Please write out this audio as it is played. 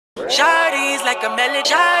Shawty's like a melody,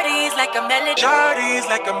 shawty's like a melody, shawty's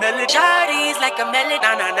like a melody, shawty's like a melody,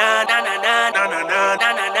 na na na na na na na na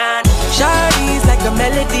na na na. Shawty's like a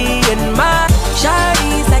melody in my,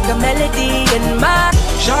 shawty's like a melody in my,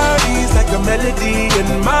 shawty's like a melody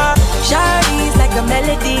in my, shawty's like a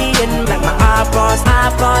melody in like my eyeballs,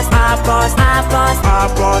 eyeballs, eyeballs, eyeballs,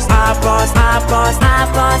 eyeballs, eyeballs, eyeballs,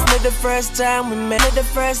 eyeballs. For the first time we met, for the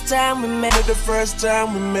first time we met, for the first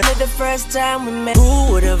time we met, for the first time we met.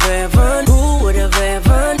 Who would have ever, who would have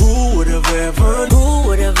ever, who would have ever, who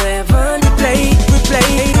would have ever replay, replay,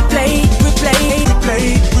 replay, replay,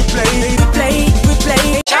 replay, replay, replay,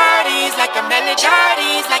 replay. Shawty's like a melody,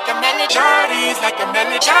 shawty's like a melody, shawty's like a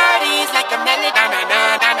melody, shawty's like a melody, na na na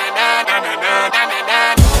na na na na na na na na.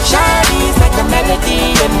 Shawty's like a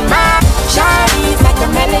melody in my, shawty's like a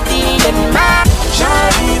melody in my,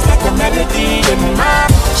 shawty's like a melody in my,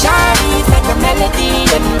 shawty's like a melody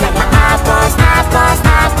in my eyeballs, eyeballs,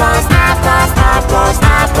 eyeballs, eyeballs, eyeballs,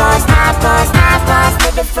 eyeballs, eyeballs, eyeballs.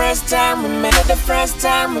 For the first time we met, for the first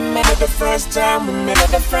time we met, for the first time we met,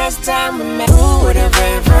 for the first time we met. Who would have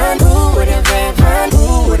ever, who would have ever,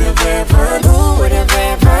 who would have ever, who would have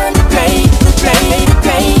ever replay, replay,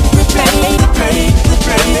 replay, replay, replay,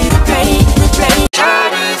 replay, replay, replay.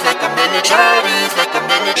 Shawty's like a melody, shawty's like a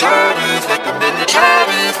melody, shawty's like a melody,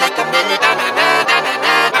 shawty's like a melody, na na na na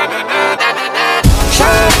na na na na na na.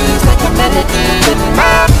 Shawty's like a melody in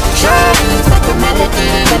my, shawty's like a melody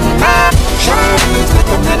in my, shawty's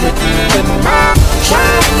like a melody in my,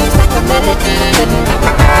 shawty's like a melody in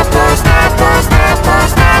my eyeballs, eyeballs,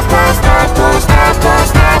 eyeballs, eyeballs, eyeballs,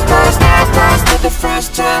 eyeballs, eyeballs, eyeballs. For the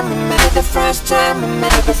first time we met, for the first time we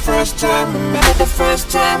met, for the first time we met, for the first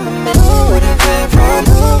time we met. Who would have ever,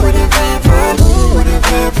 who would have ever, who would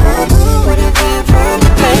have ever, who would have ever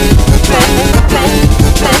replay, replay, replay,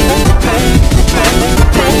 replay, replay, replay,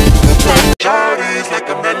 replay, replay. Shawty's like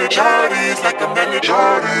a melody, shawty's like a melody,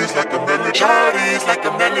 shawty's like a melody, shawty's like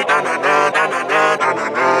a melody, na na na na na na na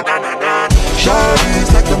na na na na. Shawty's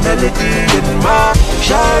like a melody in my,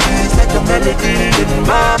 shawty's like a melody in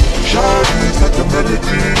my, shawty's like a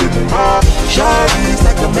melody in my, shawty's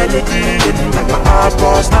like a melody in my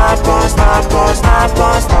eyeballs, eyeballs, eyeballs,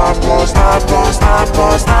 eyeballs, eyeballs, eyeballs,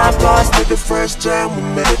 eyeballs, eyeballs. For the first time we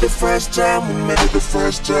met, for the first time we met, for the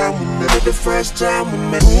first time we met, for the first time we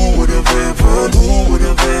met. Who would have ever, who would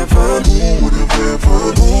have ever, who would have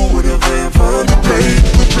ever, who would have ever replay,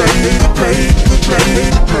 replay, replay, replay,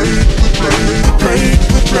 replay, replay,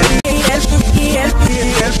 replay, replay.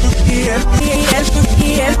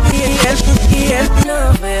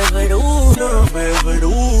 Love ever do, love ever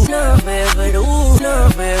do, love ever do,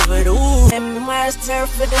 love ever do. And master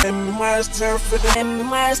for the, and master for the, and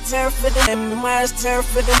master for the, and master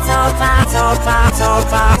for the. Topa, topa,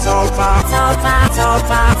 topa, topa, topa,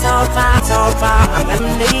 topa, topa, topa. I'm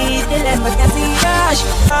the dilemma casillash,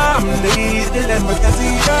 I'm the dilemma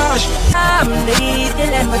casillash, I'm the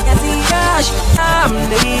dilemma casillash, I'm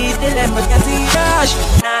the dilemma casillash.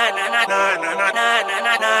 Na na na na na na na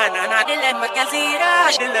na na na na. Dilemma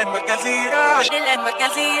casillash, dilemma casillash, dilemma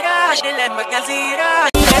casillash, dilemma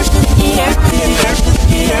casillash.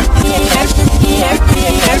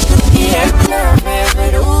 Love ever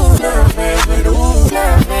do, love ever do,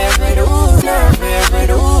 love ever do, love ever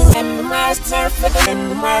do. And master for the,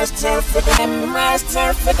 and master for the, and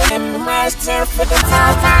master for the, and master for the.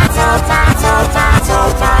 Topa, topa, topa,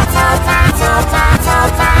 topa, topa, topa,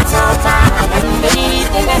 topa, topa. I'm the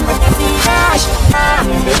dilemma casillash, I'm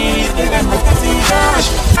the dilemma casillash,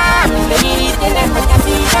 I'm the dilemma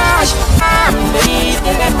casillash, I'm the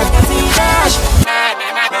dilemma casillash. Na na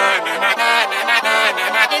na na na na na na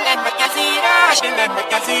na. Dilemma casillash, dilemma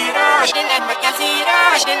casillash, dilemma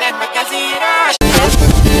casillash, dilemma casillash.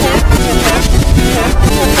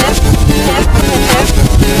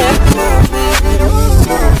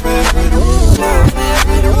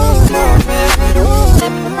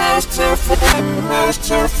 Master for the,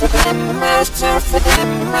 master for the, master for the,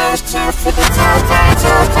 master for the. Topa,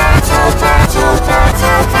 topa, topa, topa,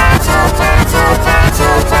 topa, topa, topa,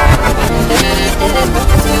 topa. I'm the dilemma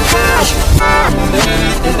casillash, I'm the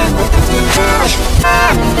dilemma casillash,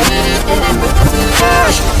 I'm the dilemma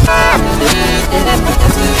casillash, I'm the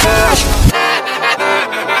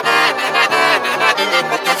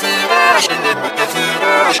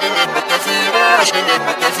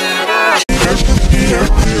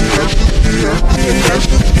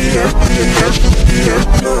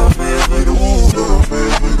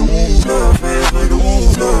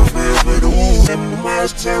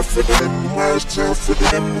for them, wise tough for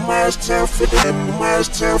them, wise tough for them, wise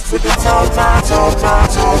tough for them. Topa, topa,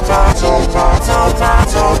 topa, topa, topa,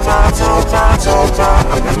 topa, topa, topa.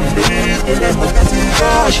 I'm believe in them with the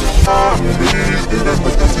tirage. I'm believe in them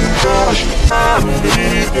with the tirage. I'm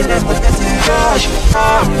believe in them with the tirage.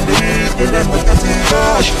 I'm believe in them with the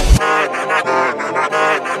tirage. Na na na na na na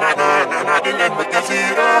na na na na na. In them with the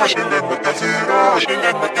tirage. In them with the tirage. In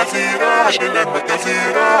them with the tirage. In them with the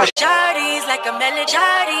tirage. Shawty's like a melody,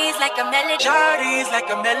 shawty's like a melody, shawty's like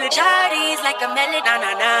a melody, shawty's like a melody, na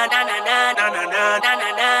na na na na na na na na na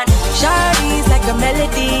na. Shawty's like a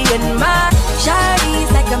melody in my,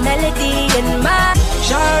 shawty's like a melody in my,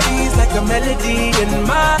 shawty's like a melody in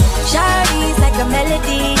my, shawty's like a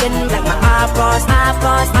melody in like my eyeballs,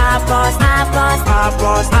 eyeballs, eyeballs, eyeballs,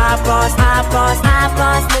 eyeballs, eyeballs, eyeballs,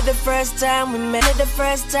 eyeballs. The first time we met, the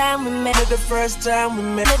first time we met, the first time we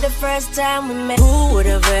met, the first time we met. Who would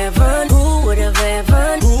have ever, who would have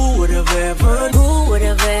ever, who would have ever, who would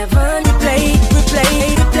have ever replay,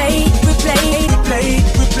 replay, replay, replay, replay,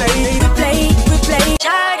 replay, replay, replay.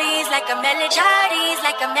 Shawty's like a melody, shawty's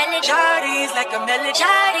like a melody, shawty's like a melody,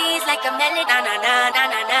 shawty's like a melody, na na na na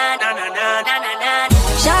na na na na na na na.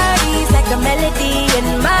 Shawty's like a melody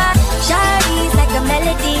in my, shawty's like a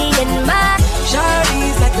melody in my,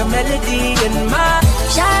 shawty's like a melody in my,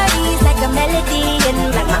 shawty's like a melody in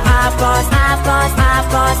like my eyeballs, eyeballs,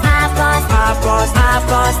 eyeballs, eyeballs, eyeballs,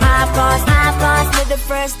 eyeballs, eyeballs, eyeballs. The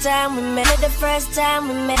first time we met, the first time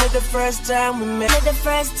we met, the first time we met, the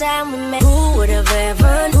first time we met. Who would have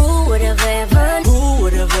ever, who would have ever, who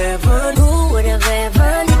would have ever, who would have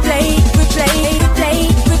ever replay, replay, replay,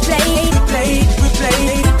 replay, replay, replay,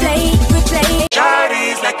 replay, replay.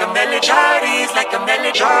 Shawty's like a melody, shawty's like a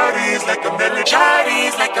melody, shawty's like a melody,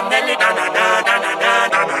 shawty's like a melody, na na na na na na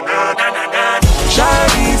na na na na na.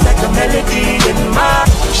 Shawty's like a melody in my,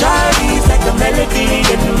 shawty's like a melody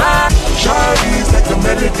in my, shawty's like a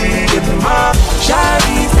melody in my,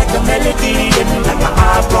 shawty's like a melody in like my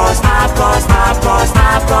eyeballs, eyeballs, eyeballs,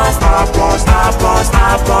 eyeballs, eyeballs, eyeballs,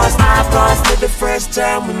 eyeballs, eyeballs. The first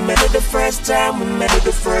time we met, the first time we met,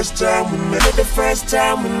 the first time we met, the first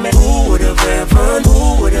time we met. Who would have ever,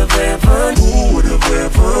 who would have ever, who would have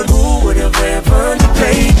ever, who would have ever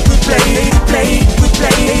replay, replay, replay, replay, replay, replay, replay, replay. Shawty's like a melody, shawty's like a melody, shawty's like a melody, shawty's like a melody, na na na na na na na na na na na. Shawty's like a melody in my, shawty's like a melody in my, shawty's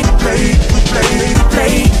like a melody in my, shawty's like a melody in like my eyeballs, eyeballs, eyeballs, eyeballs, eyeballs, eyeballs, eyeballs, eyeballs. The first time we met, the first time we met, the first time we met, the first time we met. Who would have ever, who would have ever, who would have ever, who would have ever replay, replay, replay, replay, replay, replay,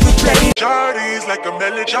 replay, replay. Shawty's like a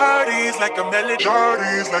melody, shawty's like a melody,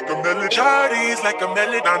 shawty's like a melody, shawty's like a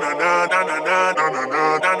melody, na na na na na na na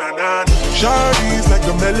na na na na. Shawty's like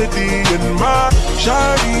a melody in my,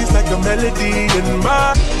 shawty's like a melody in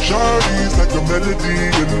my, shawty's like a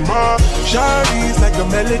melody in my, shawty's like a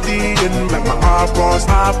melody in like my eyeballs,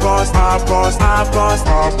 eyeballs, eyeballs, eyeballs,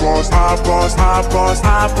 eyeballs, eyeballs, eyeballs,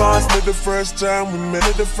 eyeballs. The first time we met,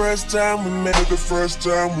 the first time we met, the first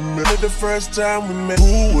time we met, the first time we met.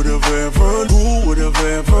 Who would have ever, who would have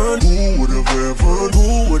ever, who would have ever,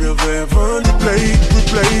 who would have ever replay,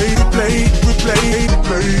 replay, replay, replay,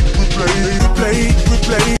 replay, replay, replay,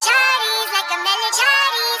 replay. Shawty's like a melody,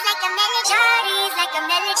 shawty's like a melody, shawty's like a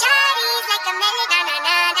melody, shawty's like a melody, na na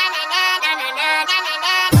na na na na na na na na na.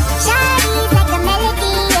 Shawty's like a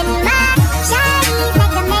melody in my, shawty's like a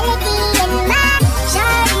melody in my, shawty's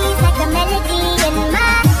like a melody in my,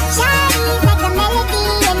 shawty's like a melody in like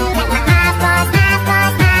my eyeballs, eyeballs,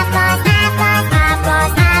 eyeballs, eyeballs, eyeballs,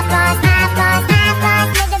 eyeballs, eyeballs, eyeballs. The first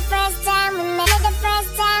time we met, the first time we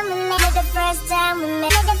met, the first time we met, the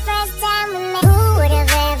first time we met. Who would have ever,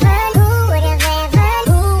 who would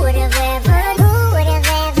have ever, who would have ever, who would have ever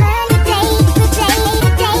replay, replay, replay,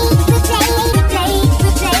 replay, replay, replay,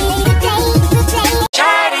 replay, replay. Shawty's like a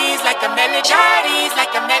melody, shawty's like a melody,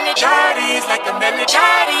 shawty's like a melody,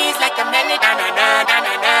 shawty's like a melody, na na na na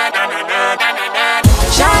na na na na na na.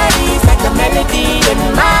 Shawty's like a melody in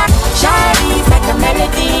my, shawty's like a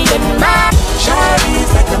melody in my,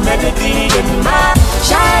 shawty's like a melody in my,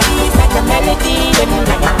 shawty's like a melody in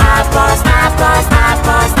like my eyeballs, eyeballs,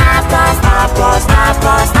 eyeballs, eyeballs, eyeballs,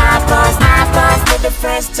 eyeballs, eyeballs, eyeballs. The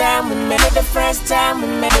first time we met, the first time we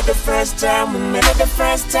met, the first time we met, the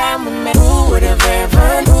first time we met. Who would have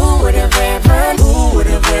ever, who would have ever, who would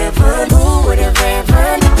have ever, who would have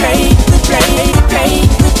ever replay,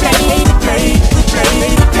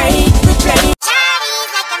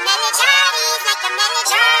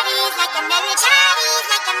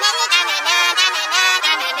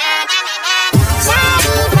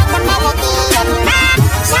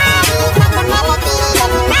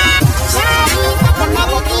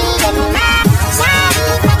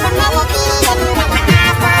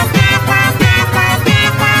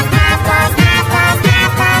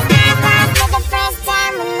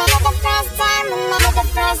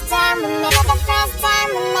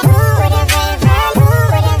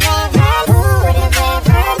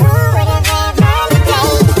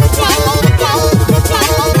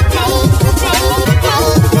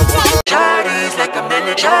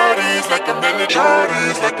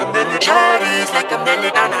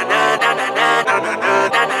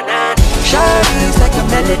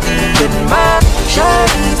 melody in my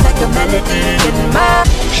shawty's like a melody in my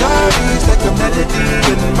shawty's like a melody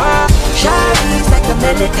in my shawty's like a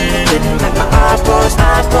melody in my eyeballs,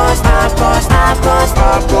 eyeballs, eyeballs, eyeballs,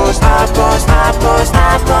 eyeballs, eyeballs, eyeballs,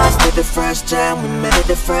 eyeballs. The first time we met,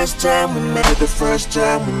 the first time we met, the first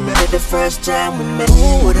time we met, the first time we met.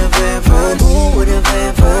 Who would have ever, who would have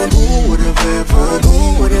ever, who would have ever,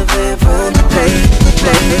 who would have ever played,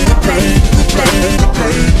 played, played, played,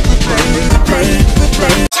 played, played, played,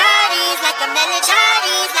 played. Shawty's like a melody, shawty's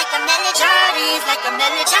like a melody, shawty's like a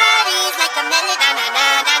melody, shawty's like a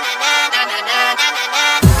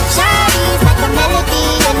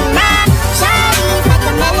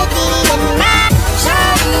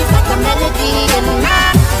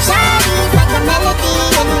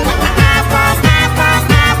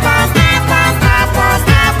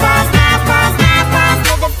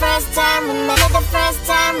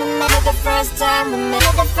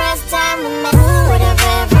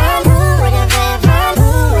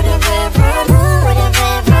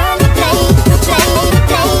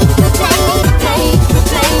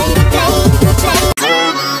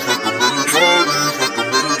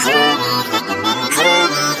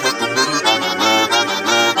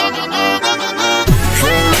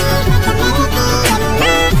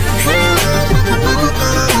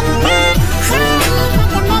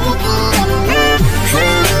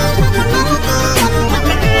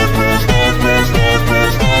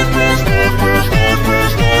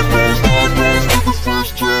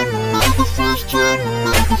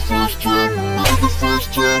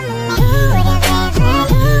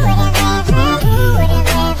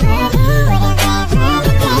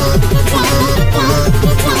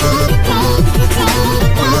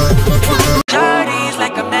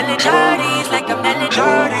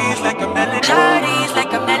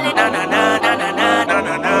melody, na na na na na na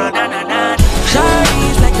na na na na.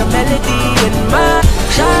 Shawty's like a melody in my,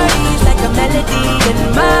 shawty's like a melody in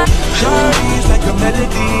my, shawty's like a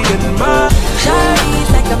melody in my, shawty's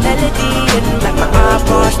like a melody in my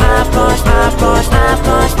eyeballs, eyeballs, eyeballs,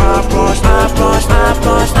 eyeballs, eyeballs, eyeballs,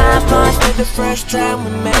 eyeballs, eyeballs. For the first time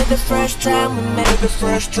we met, the first time we met, the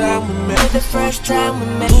first time we met, the first time we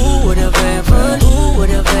met. Who would have ever, who would have ever,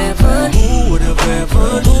 who would have ever, who would have ever played, played, played, played, played, played, played, played. The first time we met, the first time we met, the first time we met, the first time we met. Who would have ever, who would have ever, who would have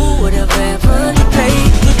ever, who would have ever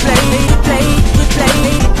played, played, played,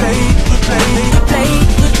 played, played, played, played,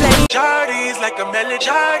 played. Shawty's like a melody,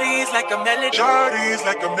 shawty's like a melody, shawty's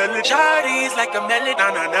like a melody, shawty's like a melody, na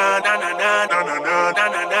na na na na na na na na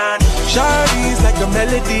na na. Shawty's like a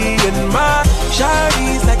melody in my,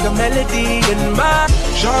 shawty's like a melody in my,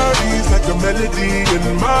 Shawty's like a melody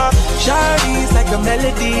in my, shawty's like a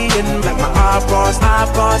melody in like my eyeballs,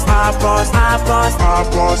 eyeballs, eyeballs, eyeballs,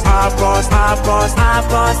 eyeballs, eyeballs, eyeballs,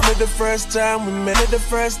 eyeballs. The first time we met, the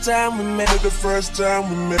first time we met, the first time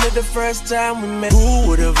we met, the first time we met. Who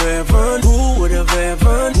would have ever, who would have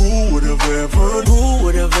ever, who would have ever, who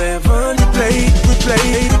would have ever played,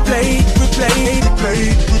 played, played, played, played,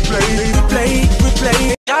 played, played,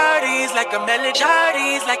 played. Shawty's like a melody,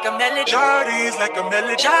 shawty's like a melody, shawty's like a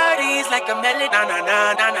melody, shawty's like a melody, na na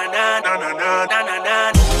na na na na na na na na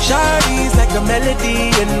na. Shawty's like a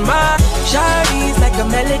melody in my, shawty's like a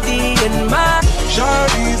melody in my,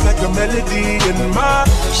 Shawty's like a melody in my,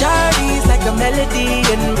 shawty's like a melody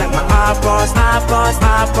in like my eyeballs, eyeballs,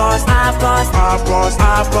 eyeballs, eyeballs, eyeballs,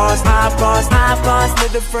 eyeballs, eyeballs, eyeballs.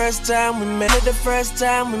 The first time we met, the first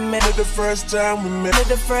time we met, the first time we met,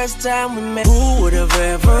 the first time we met. Who would have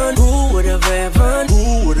ever, who would have ever,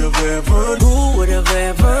 who would have ever, who would have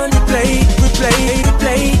ever played, played,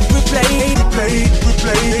 played, played, played,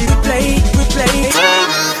 played, played, played.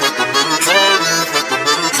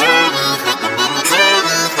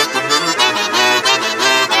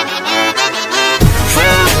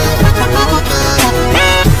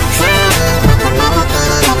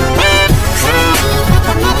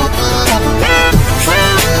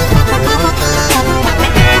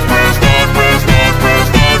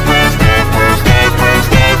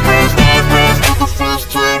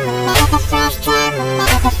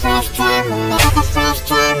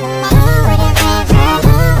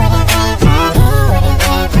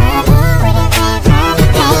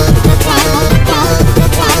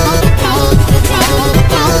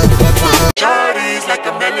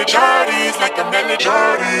 Shawty's like a melody,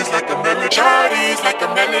 shawty's like a melody, shawty's like a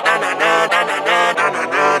melody, na na na na na na na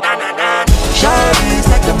na na na na. Shawty's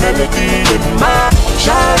like a melody in my,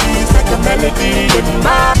 shawty's like a melody in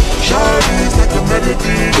my, shawty's like a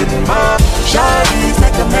melody in my, shawty's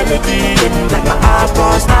like a melody in like my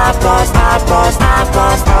eyeballs, eyeballs, eyeballs,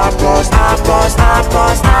 eyeballs, eyeballs, eyeballs,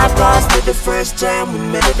 eyeballs, eyeballs. The first time we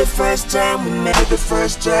met, the first time we met, the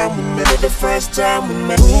first time we met, the first time we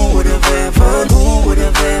met. Who would have ever, who would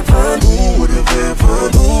have ever, who would have ever,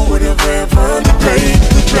 who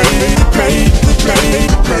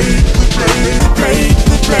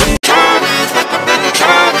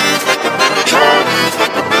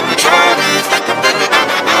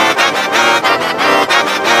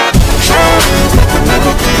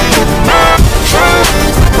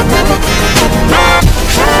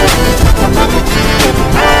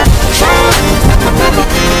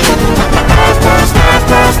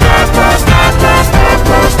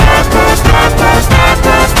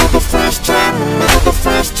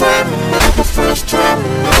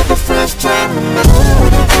know the first time